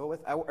things to go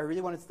with. I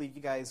really wanted to leave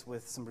you guys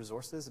with some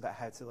resources about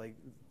how to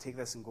take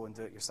this and go and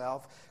do it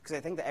yourself, because I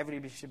think that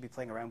everybody should be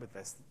playing around with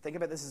this. Think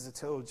about this as a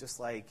tool, just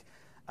like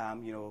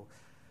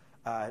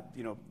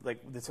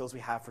like the tools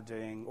we have for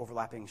doing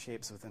overlapping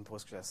shapes within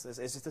Postgres.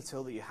 It's just a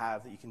tool that you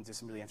have that you can do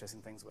some really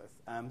interesting things with.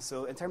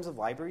 So in terms of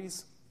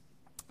libraries,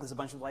 there's a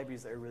bunch of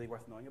libraries that are really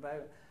worth knowing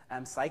about.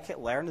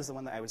 Scikit-Learn is the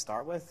one that I would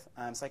start with.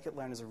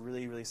 Scikit-Learn is a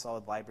really, really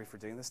solid library for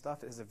doing this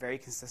stuff. It is a very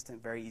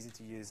consistent, very easy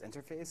to use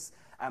interface,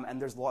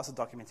 and there's lots of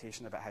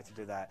documentation about how to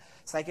do that.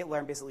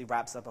 Scikit-Learn basically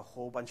wraps up a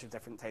whole bunch of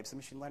different types of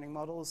machine learning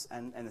models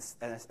and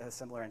a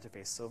similar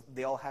interface. So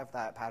they all have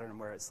that pattern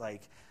where it's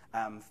like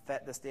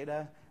fit this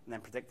data and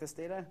then predict this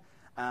data.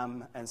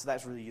 And so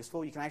that's really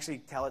useful. You can actually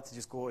tell it to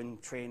just go and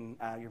train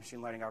your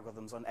machine learning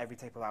algorithms on every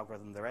type of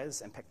algorithm there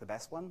is and pick the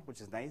best one, which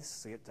is nice,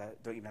 so you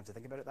don't even have to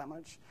think about it that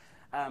much.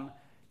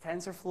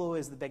 Tensor Flow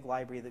is the big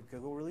library that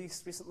Google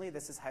released recently.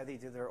 This is how they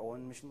do their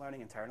own machine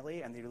learning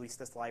internally, and they released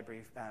this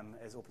library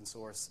as open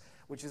source,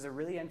 which is a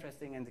really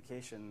interesting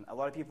indication. A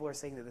lot of people are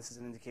saying that this is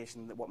an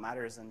indication that what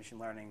matters in machine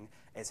learning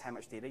is how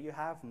much data you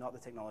have, not the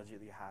technology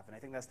that you have, and I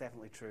think that's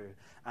definitely true.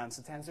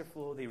 So Tensor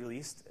Flow they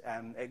released,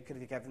 it could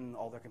have given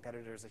all their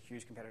competitors a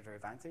huge competitor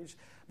advantage,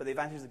 but the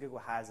advantage that Google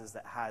has is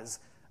that it has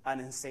an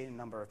insane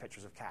number of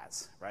pictures of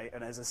cats, right?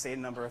 And it has an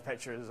insane number of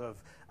pictures of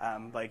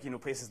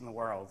places in the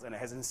world, and it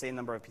has an insane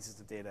number of pieces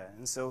of data.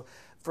 And so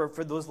for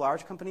those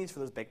large companies, for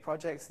those big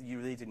projects, you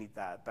really do need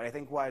that. But I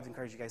think what I'd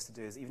encourage you guys to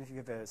do is, even if you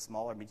have a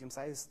small or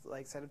medium-sized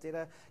set of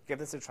data, give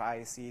this a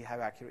try, see how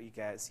accurate you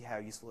get, see how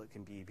useful it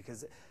can be,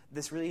 because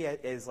this really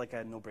is like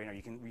a no-brainer.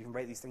 You can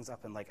write these things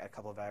up in like a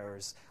couple of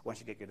hours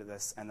once you get good at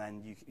this, and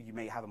then you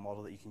may have a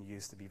model that you can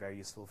use to be very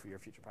useful for your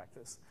future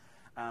practice.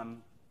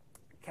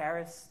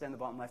 Keras, down the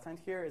bottom left-hand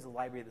here, is a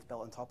library that's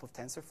built on top of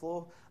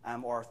TensorFlow,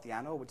 or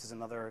Theano, which is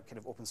another kind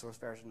of open source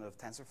version of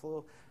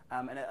TensorFlow.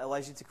 And it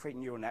allows you to create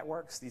neural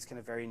networks, these kind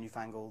of very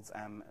newfangled,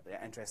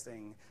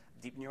 interesting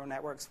deep neural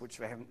networks,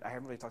 which I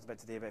haven't really talked about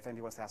today, but if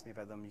anybody wants to ask me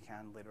about them, you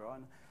can later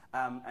on.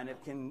 And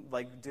it can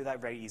do that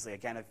very easily.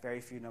 Again, a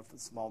very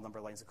small number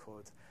of lines of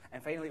code.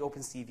 And finally,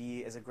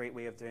 OpenCV is a great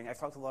way of doing. I've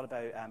talked a lot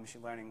about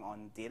machine learning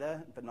on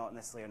data, but not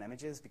necessarily on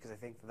images, because I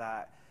think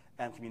that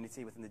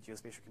community within the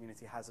geospatial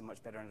community has a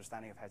much better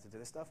understanding of how to do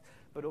this stuff.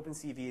 But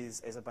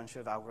OpenCV is a bunch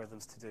of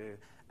algorithms to do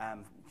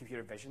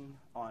computer vision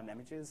on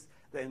images.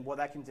 Then what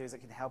that can do is it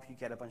can help you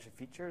get a bunch of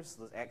features,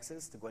 those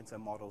X's, to go into a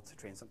model to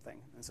train something.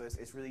 And so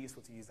it's really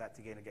useful to use that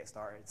to get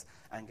started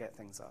and get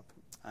things up.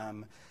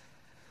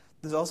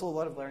 There's also a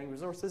lot of learning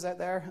resources out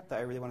there that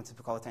I really wanted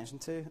to call attention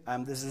to.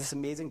 There's this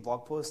amazing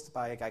blog post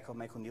by a guy called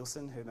Michael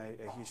Nielsen, who I'm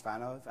a huge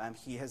fan of.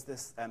 He has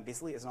this,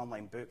 basically it's an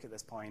online book at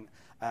this point,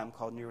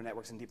 called Neural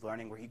Networks and Deep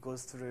Learning, where he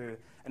goes through,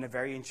 in a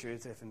very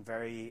intuitive and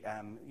very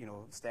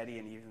steady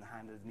and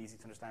even-handed and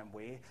easy-to-understand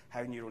way,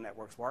 how neural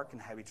networks work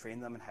and how we train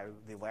them and how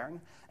they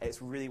learn.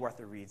 It's really worth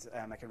a read.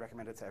 I can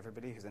recommend it to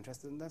everybody who's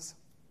interested in this.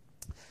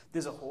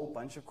 There's a whole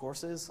bunch of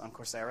courses on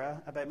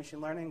Coursera about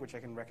machine learning, which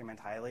I can recommend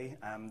highly.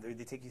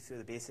 They take you through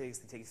the basics,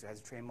 they take you through how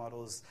to train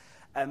models.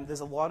 There's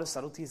a lot of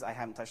subtleties I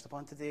haven't touched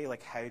upon today,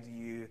 like how do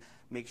you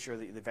make sure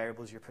that the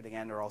variables you're putting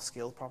in are all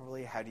scaled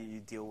properly? How do you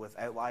deal with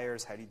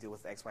outliers? How do you deal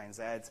with X, Y, and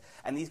Z?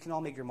 And these can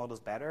all make your models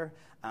better,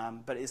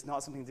 but it's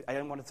not something I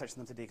didn't want to touch on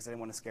them today because I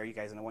didn't want to scare you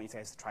guys, and I want you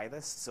guys to try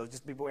this. So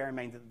just bear in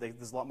mind that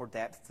there's a lot more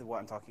depth to what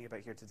I'm talking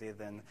about here today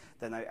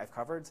than I've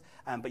covered,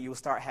 but you will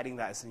start heading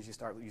that as soon as you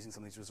start using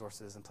some of these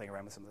resources and playing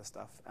around with some of this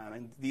stuff.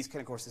 And these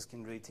kind of courses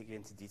can really take you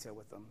into detail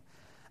with them.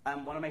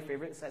 One of my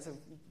favorite sets of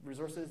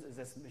resources is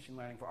this Machine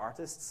Learning for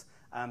Artists,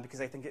 because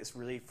I think it's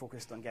really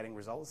focused on getting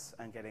results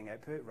and getting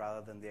output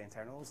rather than the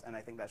internals, and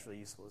I think that's really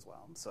useful as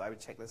well. So I would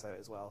check this out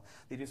as well.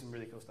 They do some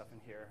really cool stuff in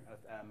here,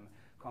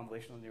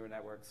 convolutional neural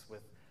networks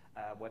with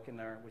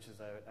Wikiner, which is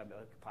a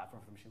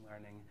platform for machine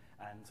learning,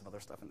 and some other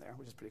stuff in there,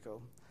 which is pretty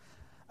cool.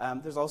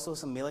 There's also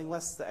some mailing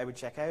lists that I would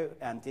check out.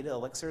 Data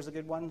Elixir is a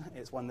good one.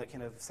 It's one that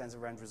kind of sends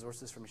around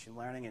resources for machine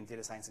learning and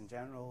data science in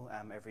general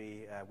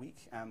every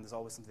week. There's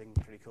always something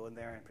pretty cool in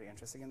there and pretty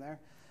interesting in there.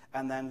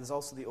 And then there's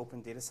also the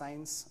Open Data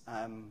Science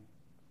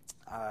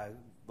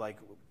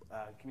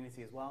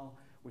community as well,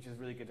 which is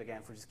really good,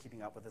 again, for just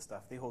keeping up with this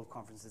stuff. They hold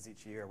conferences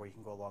each year where you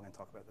can go along and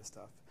talk about this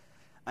stuff.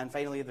 And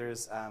finally,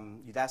 there's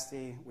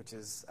Udacity, which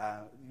is,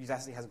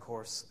 Udacity has a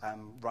course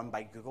run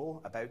by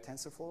Google about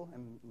TensorFlow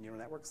and neural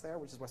networks there,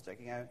 which is worth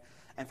checking out.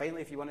 And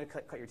finally, if you want to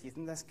cut your teeth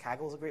in this,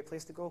 Kaggle is a great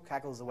place to go.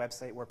 Kaggle is a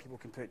website where people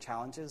can put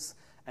challenges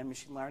in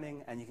machine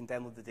learning, and you can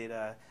download the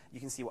data, you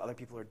can see what other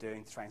people are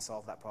doing to try and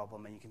solve that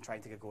problem, and you can try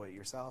and take a go at it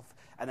yourself.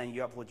 And then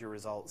you upload your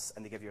results,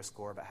 and they give you a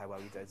score about how well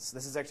you did. So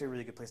this is actually a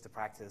really good place to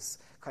practice,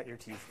 cut your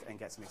teeth, and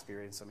get some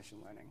experience on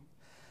machine learning.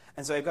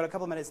 And so I've got a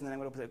couple of minutes, and then I'm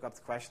going to open it up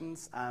to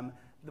questions.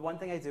 The one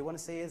thing I do want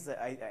to say is that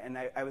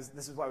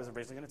this is what I was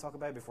originally going to talk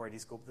about before I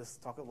descoped this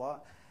talk a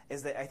lot,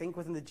 is that I think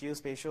within the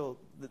geospatial,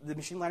 the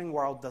machine learning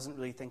world doesn't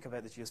really think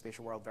about the geospatial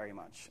world very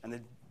much,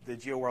 and the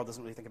geo world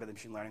doesn't really think about the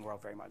machine learning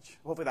world very much.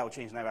 Hopefully that will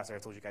change now after I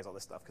told you guys all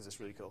this stuff, because it's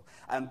really cool.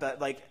 But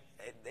like,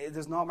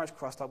 there's not much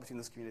crosstalk between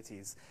those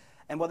communities.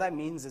 And what that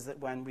means is that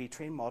when we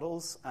train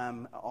models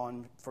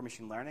for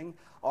machine learning,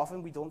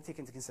 often we don't take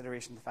into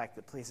consideration the fact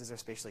that places are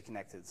spatially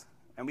connected.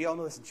 And we all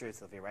know this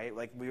intuitively, right?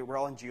 Like we're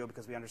all in geo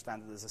because we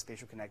understand that there's a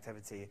spatial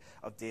connectivity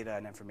of data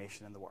and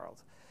information in the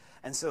world.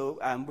 And so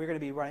we're going to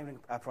be running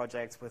a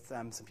project with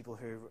the people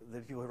who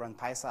run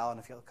PySal and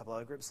a couple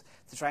other groups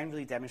to try and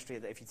really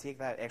demonstrate that if you take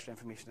that extra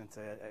information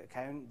into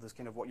account, there's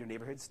kind of what your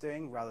neighborhood's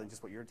doing rather than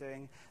just what you're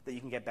doing, that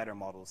you can get better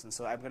models. And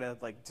so I'm going to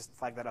like just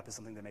flag that up as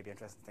something that may be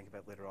interesting to think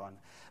about later on.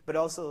 But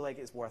also like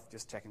it's worth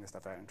just checking this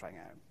stuff out and trying it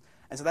out.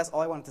 And so that's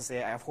all I wanted to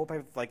say. I hope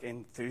I've like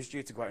enthused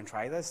you to go out and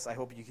try this. I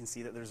hope you can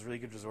see that there's really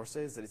good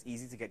resources, that it's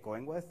easy to get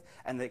going with,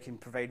 and that it can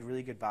provide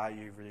really good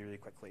value really, really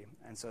quickly.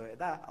 And so at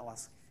that, I'll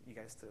ask you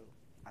guys to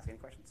ask any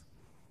questions.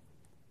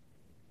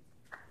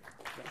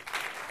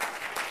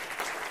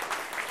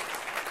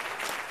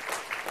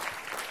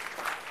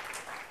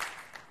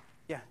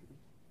 Yeah.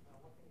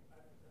 One thing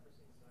I've never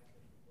seen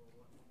Scikit before.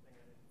 One thing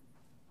I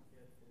didn't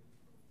get from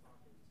the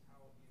talk is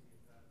how easy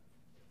is that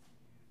to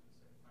use,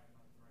 say,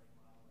 Python writing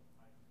model and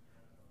Python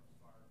or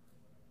Spark or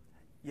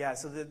whatever. Yeah,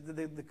 so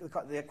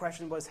the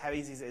question was how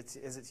easy is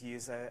it to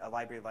use a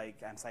library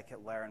like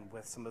Scikit-Learn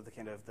with some of the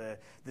kind of the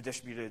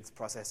distributed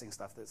processing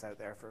stuff that's out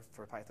there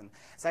for Python.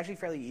 It's actually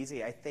fairly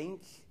easy. I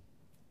think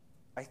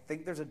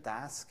there's a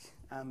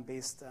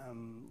Dask-based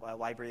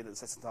library that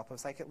sits on top of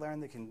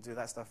Scikit-Learn that can do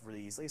that stuff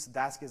really easily. So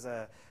Dask is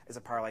a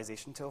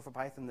parallelization tool for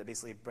Python that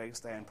basically breaks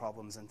down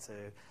problems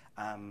into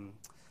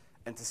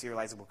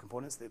serializable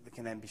components that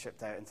can then be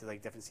shipped out into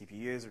like different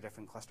CPUs or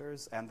different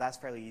clusters, and that's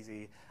fairly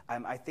easy.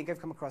 I think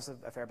I've come across a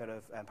fair bit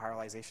of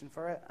parallelization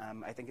for it.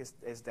 I think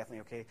it's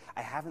definitely okay.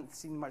 I haven't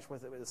seen much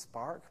with it with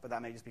Spark, but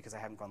that may just because I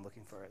haven't gone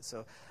looking for it.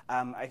 So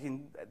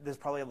there's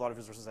probably a lot of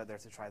resources out there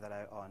to try that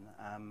out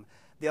on.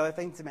 The other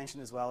thing to mention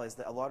as well is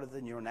that a lot of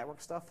the neural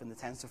network stuff and the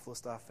Tensor Flow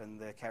stuff and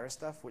the Keras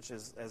stuff, which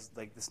is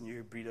like this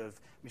new breed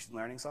of machine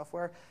learning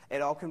software,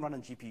 it all can run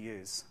on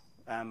GPUs.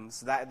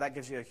 So that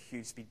gives you a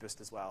huge speed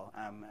boost as well,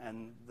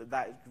 and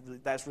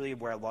that's really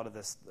where a lot of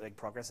this like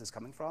progress is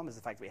coming from, is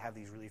the fact that we have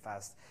these really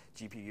fast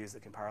GPUs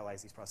that can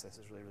parallelize these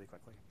processes really, really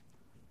quickly.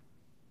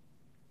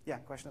 Yeah,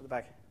 question at the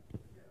back.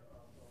 Yeah, so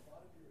a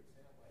lot of your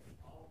examples, like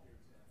all of your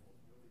examples,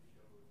 really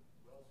showed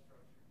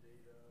well-structured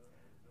data,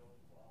 no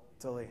quality.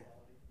 Totally.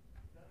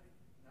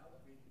 Now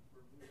that we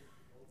remove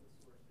open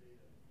source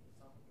data,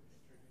 some of it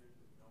distributed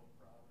with no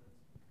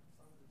provenance,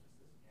 some of it just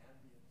this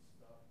ambient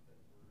stuff that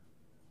there's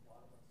a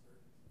lot of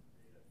uncertainty in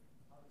the data.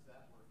 How does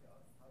that work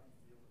out? How do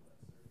you deal with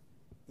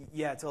uncertainty?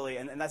 Yeah, totally,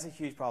 and that's a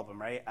huge problem,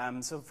 right?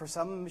 So for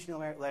some machine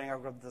learning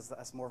algorithms,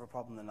 that's more of a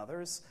problem than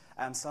others.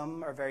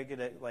 Some are very good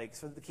at, like,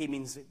 so the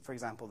k-means, for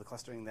example, the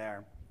clustering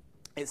there,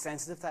 it's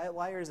sensitive to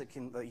outliers. You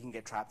can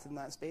get trapped in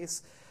that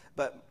space,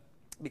 but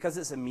because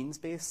it's a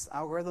means-based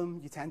algorithm,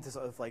 you tend to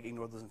sort of like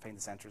ignore those and find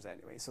the centers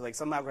anyway. So like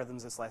some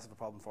algorithms it's less of a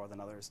problem for than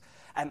others.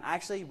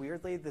 Actually,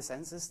 weirdly, the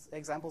census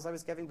examples I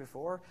was giving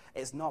before,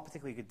 it's not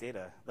particularly good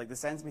data. Like we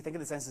think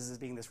of the census as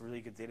being this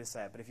really good data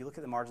set, but if you look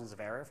at the margins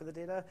of error for the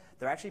data,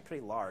 they're actually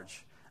pretty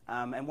large.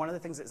 And one of the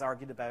things that's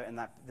argued about in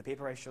the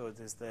paper I showed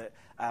is that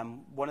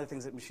one of the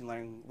things that machine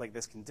learning like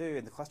this can do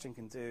and the clustering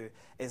can do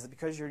is that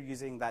because you're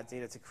using that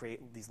data to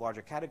create these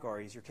larger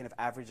categories, you're kind of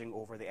averaging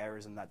over the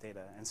errors in that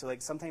data. And so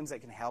like sometimes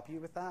that can help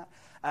you with that.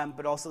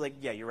 But also like,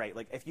 yeah, you're right.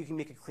 Like if you can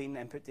make a clean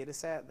input data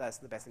set, that's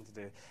the best thing to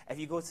do. If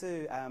you go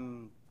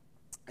to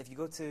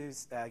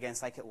again,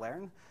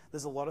 Scikit-Learn,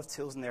 there's a lot of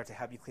tools in there to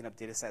help you clean up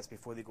data sets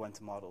before they go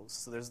into models.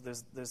 So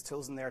there's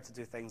tools in there to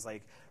do things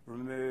like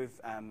remove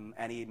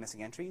any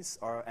missing entries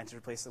and to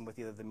replace them with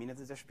either the mean of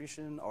the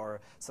distribution or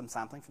some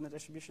sampling from the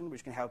distribution,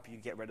 which can help you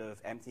get rid of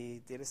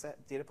empty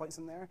data points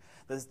in there.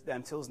 There's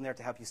tools in there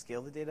to help you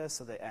scale the data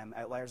so that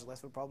outliers are less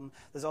of a problem.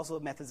 There's also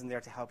methods in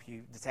there to help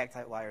you detect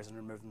outliers and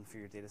remove them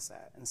from your data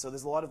set. And so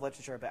there's a lot of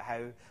literature about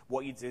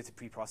what you do to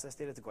pre-process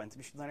data to go into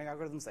machine learning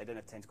algorithms that I don't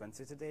have time to go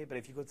into today. But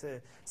if you go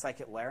to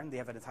Scikit-Learn, they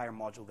have an entire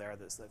module there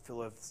that's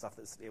full of stuff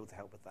that's able to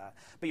help with that.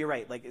 But you're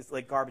right, like it's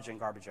like garbage in,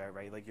 garbage out,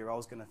 right? Like you're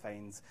always going to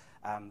find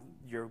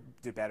you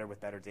do better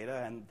with better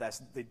data, and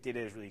the data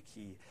is really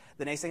key.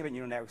 The nice thing about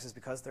neural networks is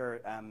because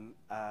they're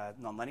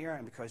nonlinear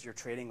and because you're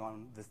training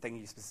on the thing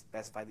you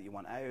specify that you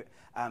want out,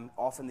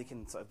 often they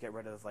can sort of get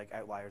rid of like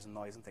outliers and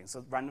noise and things.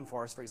 So random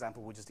forest, for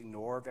example, will just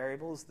ignore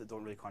variables that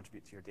don't really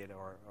contribute to your data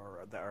or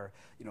that are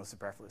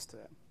superfluous to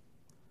it.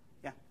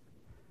 Yeah.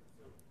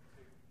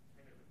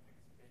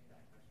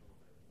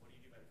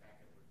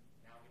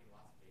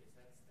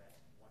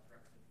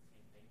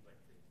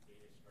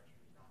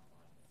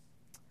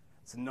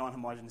 So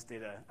non-homogeneous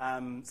data.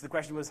 So the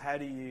question was, how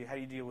do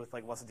you deal with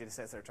like lots of data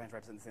sets that are trying to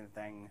represent the same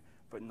thing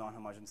but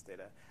non-homogeneous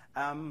data?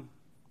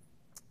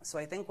 So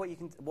I think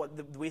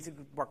the way to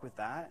work with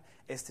that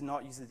is to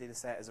not use the data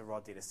set as a raw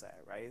data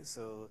set, right?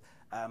 So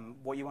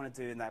what you want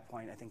to do in that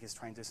point, I think, is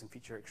try and do some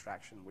feature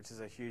extraction, which is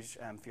a huge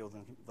field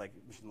in like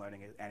machine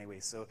learning anyway.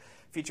 So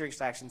feature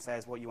extraction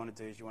says what you want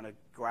to do is you want to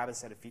grab a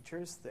set of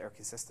features that are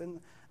consistent,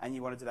 and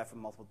you want to do that from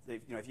multiple.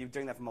 If you're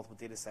doing that from multiple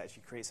data sets,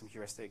 you create some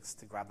heuristics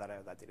to grab that out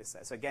of that data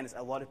set. So again, it's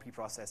a lot of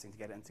pre-processing to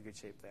get it into good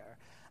shape there.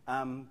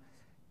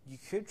 You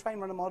could try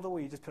and run a model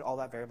where you just put all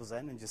that variables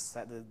in and just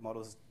set the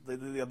models.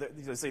 The other,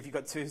 so if you've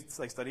got two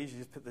studies, you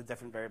just put the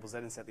different variables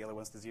in and set the other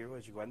ones to 0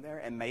 as you go in there.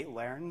 It might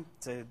learn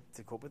to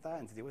cope with that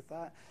and to deal with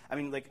that. I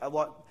mean, like a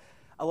lot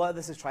of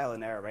this is trial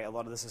and error, right? A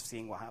lot of this is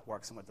seeing what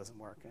works and what doesn't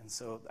work. And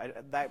so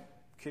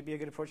that could be a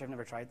good approach. I've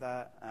never tried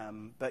that.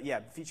 But yeah,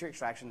 feature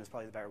extraction is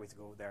probably the better way to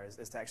go there,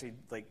 is to actually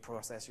like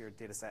process your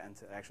data set and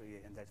to actually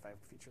identify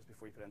features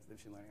before you put it into the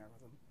machine learning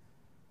algorithm.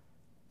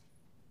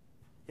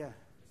 Yeah.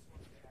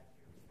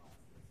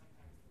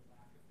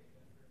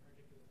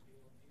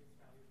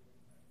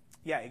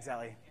 Yeah,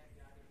 exactly.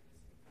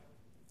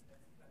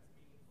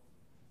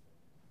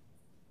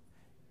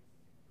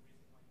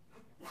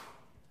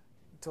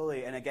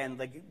 Totally, and again,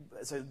 like,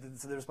 so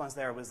the response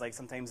there was like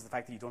sometimes the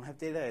fact that you don't have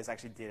data is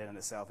actually data in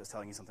itself is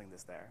telling you something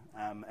that's there.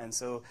 And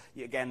so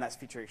again, that's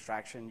feature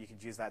extraction. You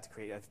could use that to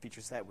create a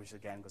feature set, which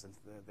again goes into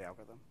the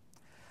algorithm.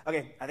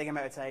 Okay, I think I'm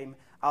out of time.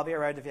 I'll be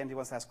around if anybody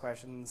wants to ask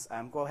questions.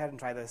 Go ahead and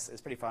try this.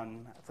 It's pretty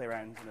fun. Play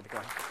around.